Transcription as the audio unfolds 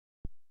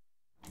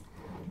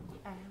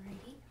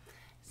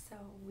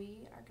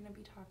we are going to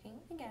be talking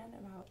again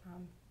about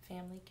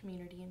family,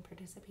 community, and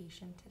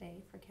participation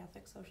today for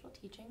Catholic Social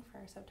Teaching for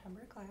our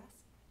September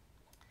class.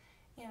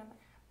 And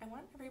I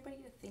want everybody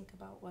to think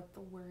about what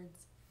the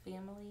words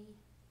family,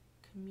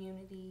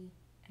 community,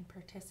 and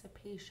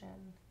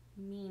participation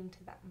mean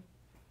to them.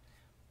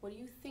 What do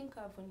you think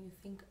of when you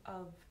think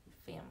of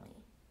family?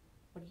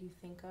 What do you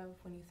think of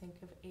when you think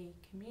of a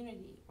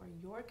community or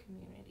your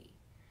community?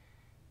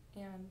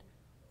 And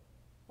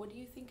what do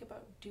you think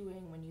about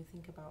doing when you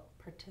think about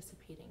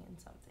participating in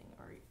something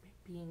or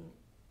being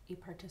a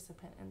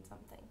participant in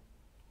something?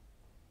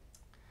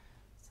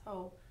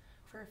 So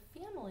for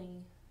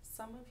family,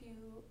 some of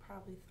you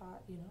probably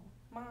thought,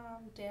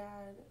 mom,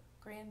 dad,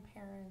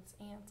 grandparents,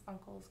 aunts,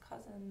 uncles,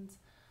 cousins,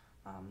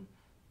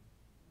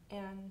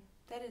 and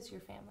that is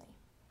your family.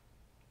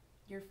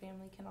 Your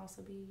family can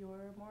also be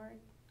your more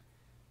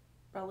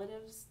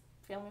relatives,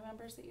 family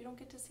members that you don't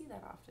get to see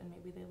that often.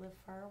 Maybe they live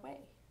far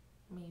away.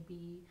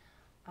 Maybe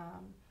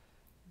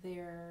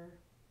they're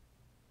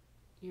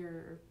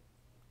your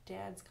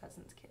dad's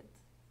cousin's kids,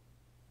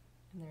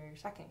 and they're your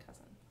second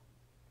cousin.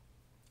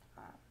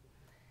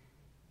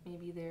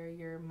 Maybe they're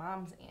your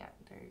mom's aunt,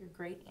 they're your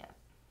great aunt.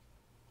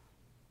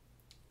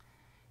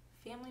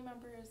 Family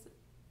members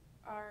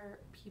are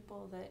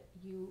people that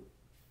you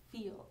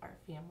feel are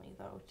family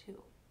though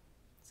too.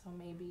 So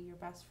maybe your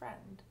best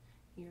friend,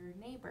 your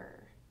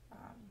neighbor,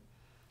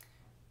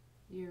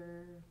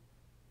 your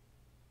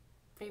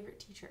favorite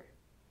teacher.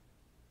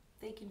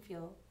 They can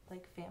feel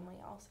like family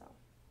also.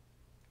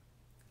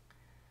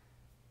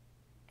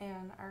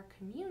 And our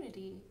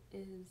community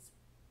is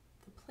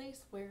the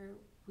place where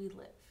we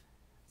live.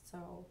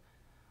 So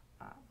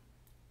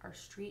our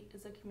street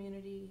is a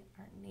community,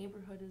 our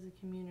neighborhood is a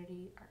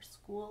community, our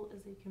school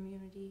is a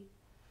community,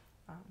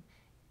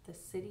 the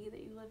city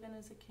that you live in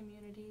is a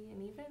community,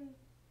 and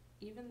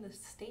even the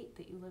state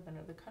that you live in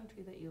or the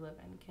country that you live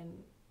in can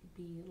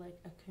be like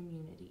a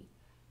community.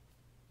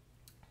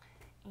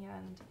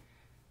 And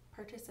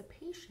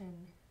participation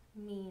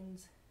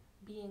means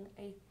being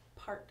a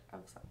part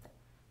of something.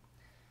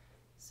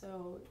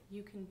 So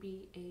you can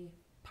be a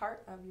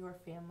part of your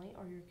family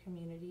or your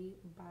community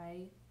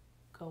by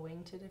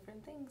going to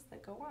different things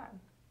that go on.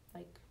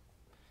 Like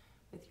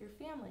with your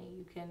family,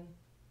 you can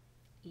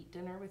eat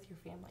dinner with your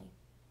family.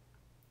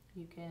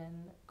 You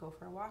can go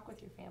for a walk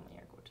with your family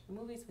or go to the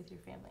movies with your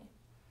family.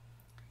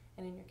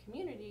 And in your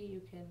community,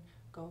 you can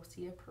go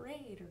see a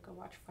parade or go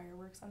watch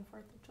fireworks on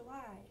 4th of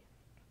July.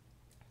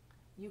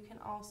 You can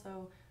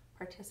also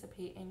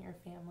participate in your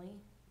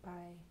family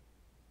by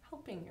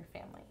helping your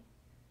family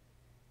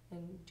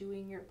and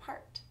doing your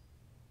part,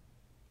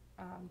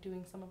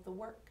 doing some of the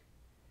work.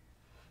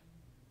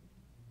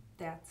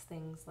 That's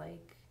things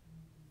like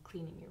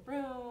cleaning your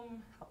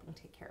room, helping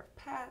take care of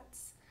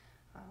pets,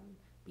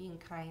 being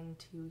kind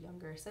to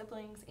younger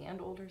siblings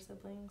and older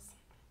siblings,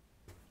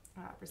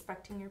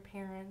 respecting your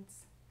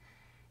parents.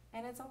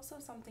 And it's also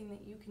something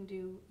that you can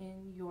do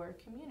in your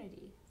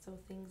community. So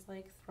things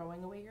like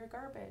throwing away your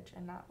garbage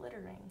and not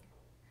littering.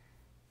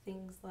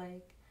 Things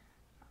like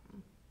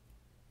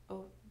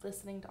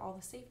listening to all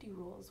the safety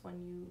rules when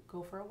you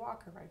go for a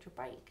walk or ride your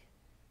bike.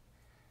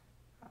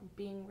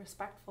 Being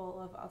respectful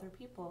of other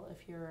people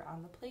if you're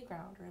on the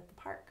playground or at the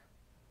park.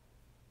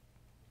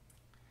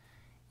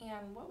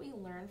 And what we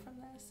learn from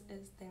this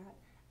is that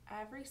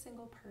every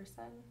single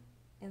person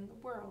in the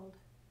world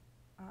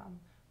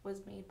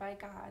was made by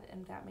God,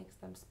 and that makes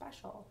them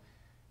special.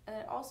 And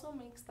it also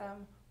makes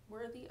them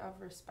worthy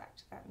of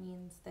respect. That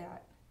means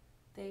that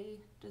they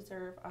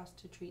deserve us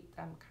to treat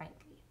them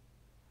kindly.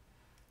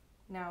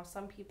 Now,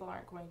 some people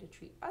aren't going to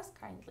treat us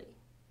kindly.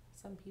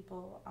 Some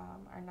people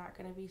are not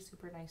going to be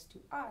super nice to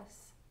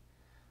us.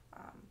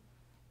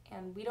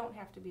 And we don't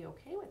have to be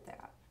okay with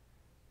that.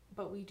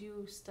 But we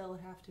do still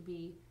have to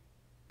be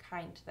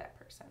kind to that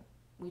person.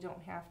 We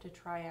don't have to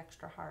try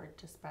extra hard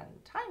to spend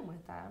time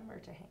with them or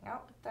to hang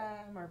out with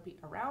them or be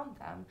around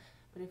them.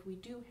 But if we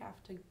do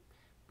have to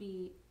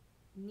be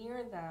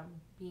near them,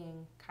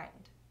 being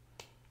kind.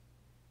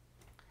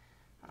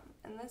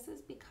 And this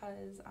is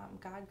because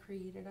God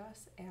created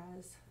us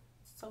as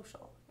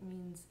social. It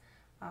means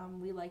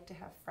we like to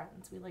have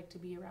friends. We like to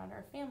be around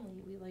our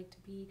family. We like to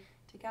be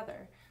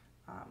together.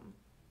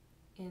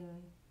 In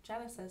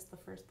Genesis, the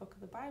first book of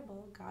the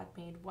Bible, God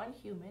made one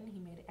human. He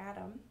made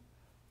Adam.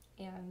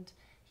 And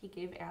he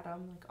gave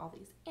Adam like all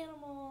these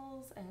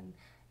animals, and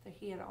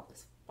he had all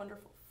this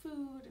wonderful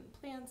food and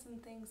plants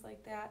and things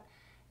like that.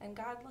 And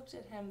God looked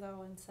at him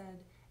though and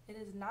said, "It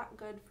is not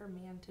good for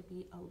man to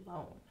be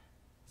alone."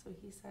 So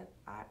he said,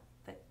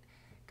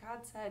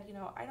 God said,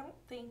 I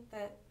don't think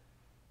that,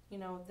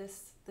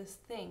 this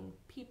thing,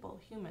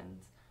 people,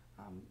 humans,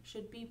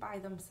 should be by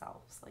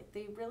themselves. Like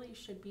they really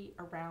should be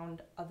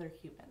around other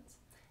humans.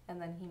 And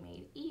then he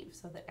made Eve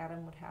so that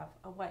Adam would have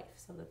a wife,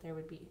 so that there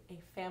would be a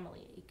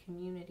family, a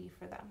community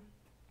for them.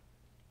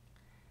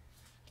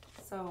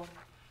 So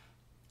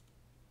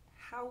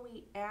how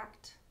we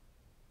act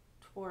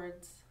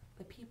towards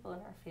the people in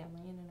our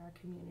family and in our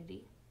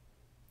community,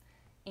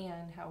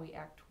 and how we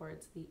act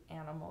towards the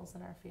animals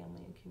in our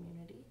family and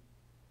community,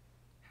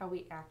 how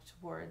we act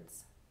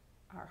towards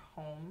our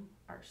home,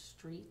 our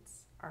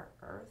streets, our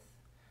earth,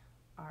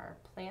 our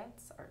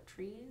plants, our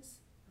trees,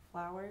 our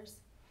flowers,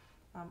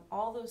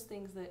 all those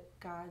things that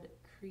God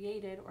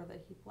created or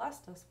that He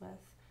blessed us with.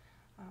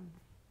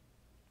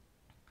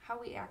 How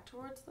we act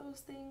towards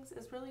those things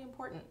is really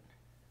important,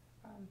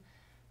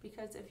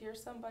 because if you're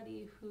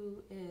somebody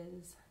who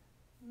is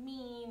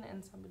mean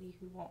and somebody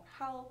who won't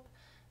help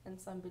and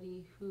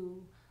somebody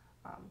who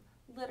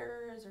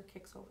litters or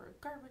kicks over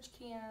garbage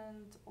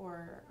cans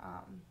or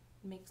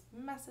makes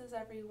messes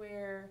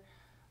everywhere,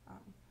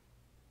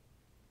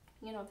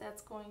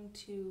 that's going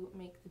to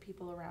make the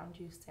people around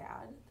you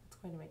sad. That's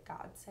going to make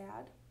God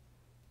sad.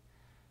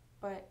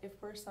 But if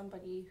we're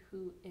somebody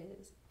who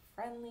is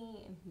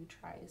friendly and who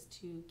tries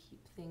to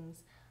keep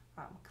things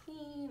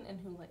clean and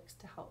who likes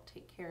to help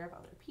take care of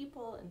other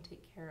people and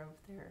take care of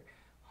their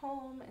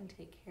home and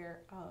take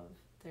care of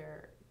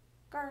their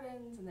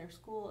gardens and their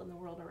school and the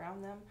world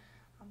around them,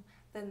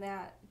 then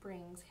that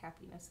brings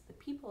happiness to the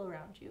people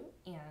around you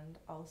and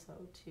also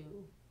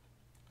to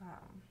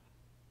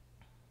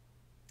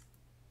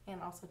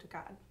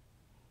God.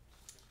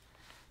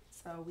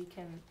 So we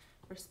can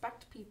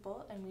respect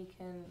people and we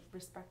can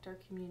respect our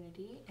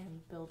community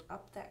and build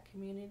up that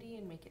community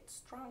and make it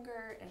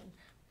stronger and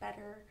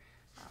better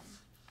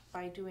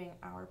by doing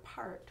our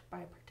part,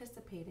 by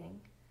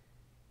participating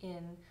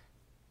in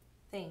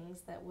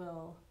things that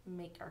will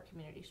make our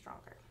community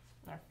stronger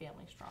and our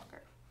family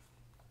stronger.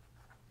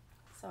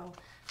 So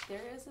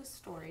there is a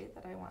story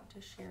that I want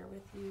to share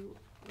with you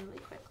really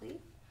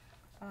quickly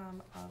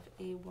of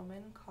a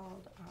woman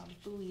called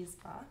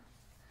Louisma.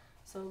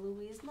 So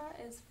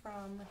Louisma is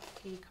from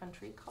a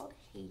country called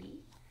Haiti.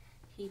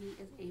 Haiti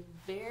is a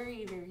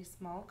very, very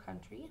small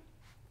country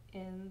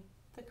in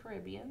the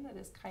Caribbean that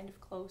is kind of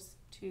close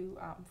to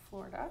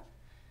Florida.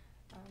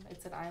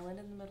 It's an island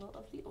in the middle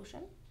of the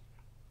ocean.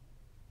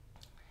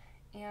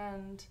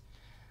 And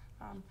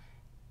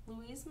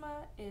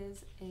Louisma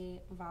is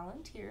a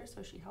volunteer,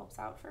 so she helps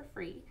out for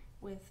free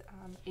with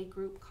a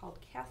group called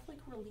Catholic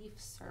Relief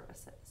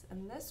Services.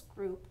 And this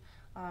group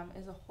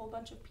is a whole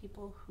bunch of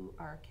people who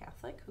are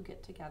Catholic who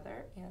get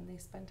together and they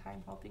spend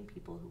time helping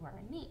people who are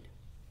in need.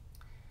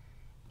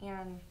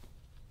 And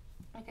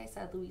like I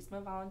said,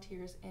 Louisma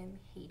volunteers in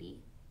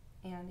Haiti,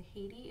 and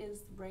Haiti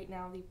is right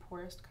now the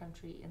poorest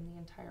country in the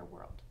entire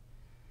world.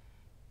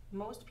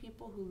 Most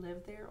people who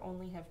live there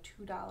only have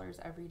 $2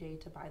 every day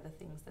to buy the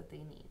things that they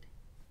need.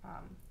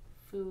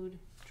 Food,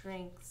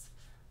 drinks,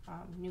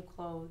 new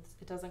clothes.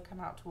 It doesn't come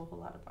out to a whole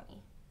lot of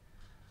money.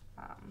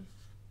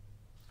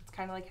 It's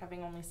kind of like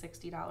having only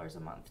 $60 a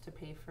month to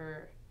pay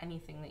for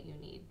anything that you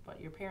need, but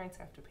your parents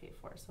have to pay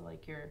for. So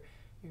like your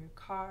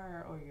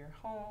car or your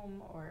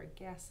home or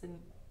gas in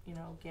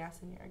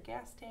your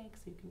gas tank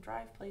so you can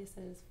drive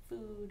places,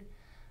 food,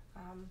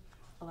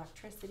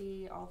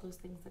 electricity, all those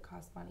things that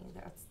cost money.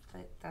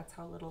 That's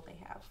how little they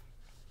have.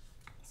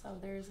 So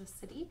there's a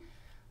city.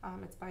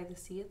 It's by the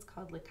sea. It's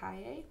called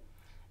Louisma,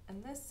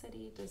 and this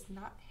city does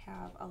not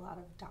have a lot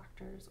of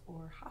doctors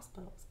or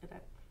hospitals in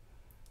it.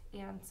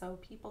 And so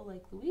people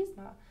like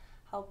Louisma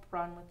help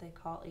run what they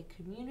call a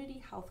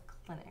community health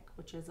clinic,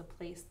 which is a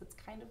place that's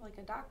kind of like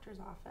a doctor's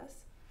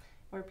office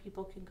where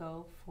people can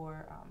go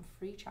for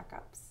free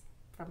checkups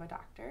from a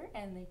doctor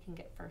and they can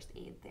get first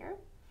aid there.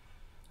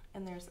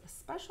 And there's a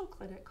special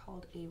clinic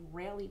called a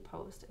rally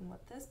post, and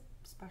what this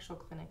special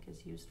clinic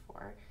is used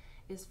for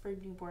is for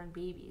newborn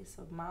babies.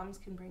 So moms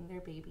can bring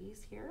their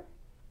babies here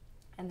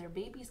and their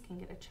babies can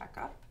get a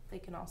checkup. They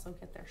can also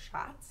get their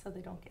shots so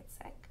they don't get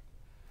sick.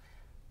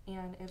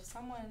 And if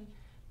someone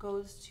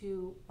goes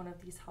to one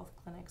of these health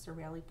clinics or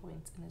rally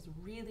points and is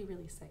really,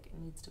 really sick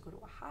and needs to go to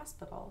a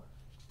hospital,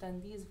 then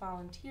these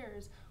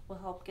volunteers will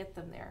help get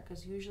them there,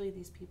 because usually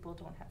these people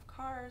don't have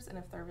cars, and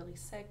if they're really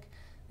sick,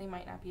 they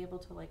might not be able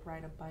to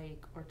ride a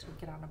bike or to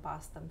get on a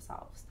bus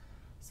themselves.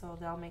 So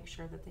they'll make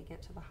sure that they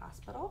get to the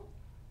hospital.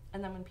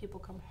 And then when people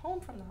come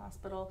home from the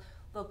hospital,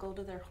 they'll go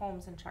to their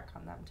homes and check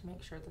on them to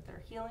make sure that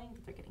they're healing,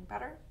 that they're getting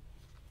better.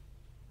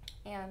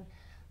 And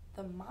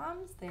the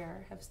moms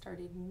there have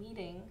started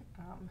meeting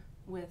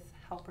with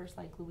helpers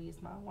like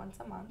Louisma once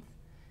a month.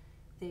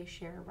 They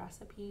share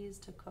recipes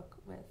to cook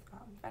with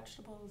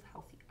vegetables,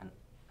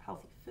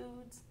 healthy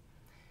foods.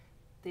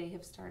 They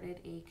have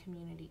started a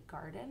community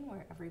garden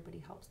where everybody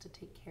helps to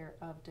take care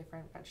of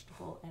different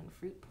vegetable and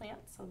fruit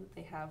plants so that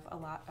they have a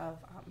lot of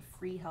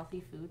free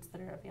healthy foods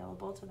that are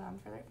available to them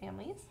for their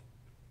families.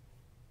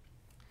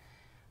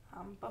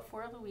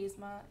 Before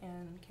Louisma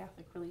and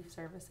Catholic Relief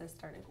Services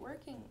started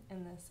working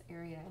in this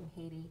area in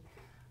Haiti,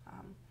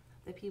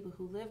 the people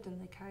who lived in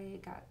the Calle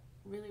got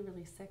really,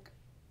 really sick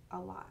a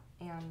lot,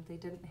 and they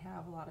didn't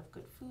have a lot of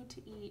good food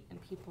to eat, and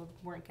people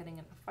weren't getting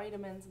enough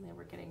vitamins, and they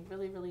were getting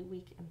really, really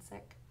weak and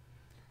sick.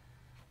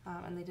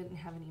 And they didn't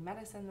have any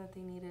medicine that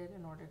they needed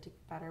in order to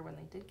get better when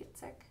they did get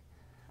sick.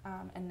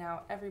 And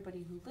now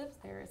everybody who lives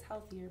there is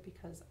healthier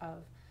because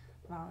of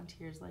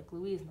volunteers like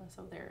Louisma.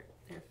 So their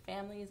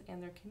families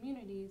and their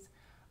communities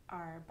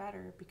are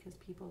better because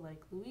people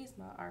like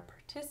Louisma are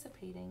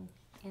participating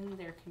in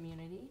their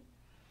community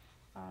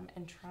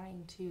and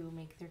trying to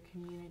make their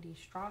community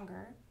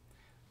stronger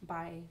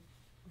by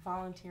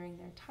volunteering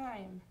their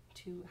time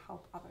to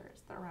help others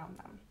around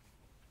them.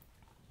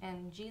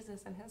 And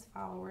Jesus and his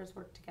followers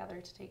work together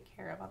to take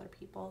care of other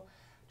people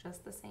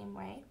just the same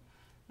way.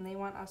 And they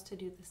want us to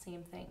do the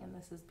same thing. And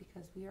this is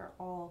because we are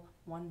all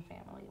one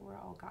family. We're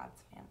all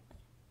God's family.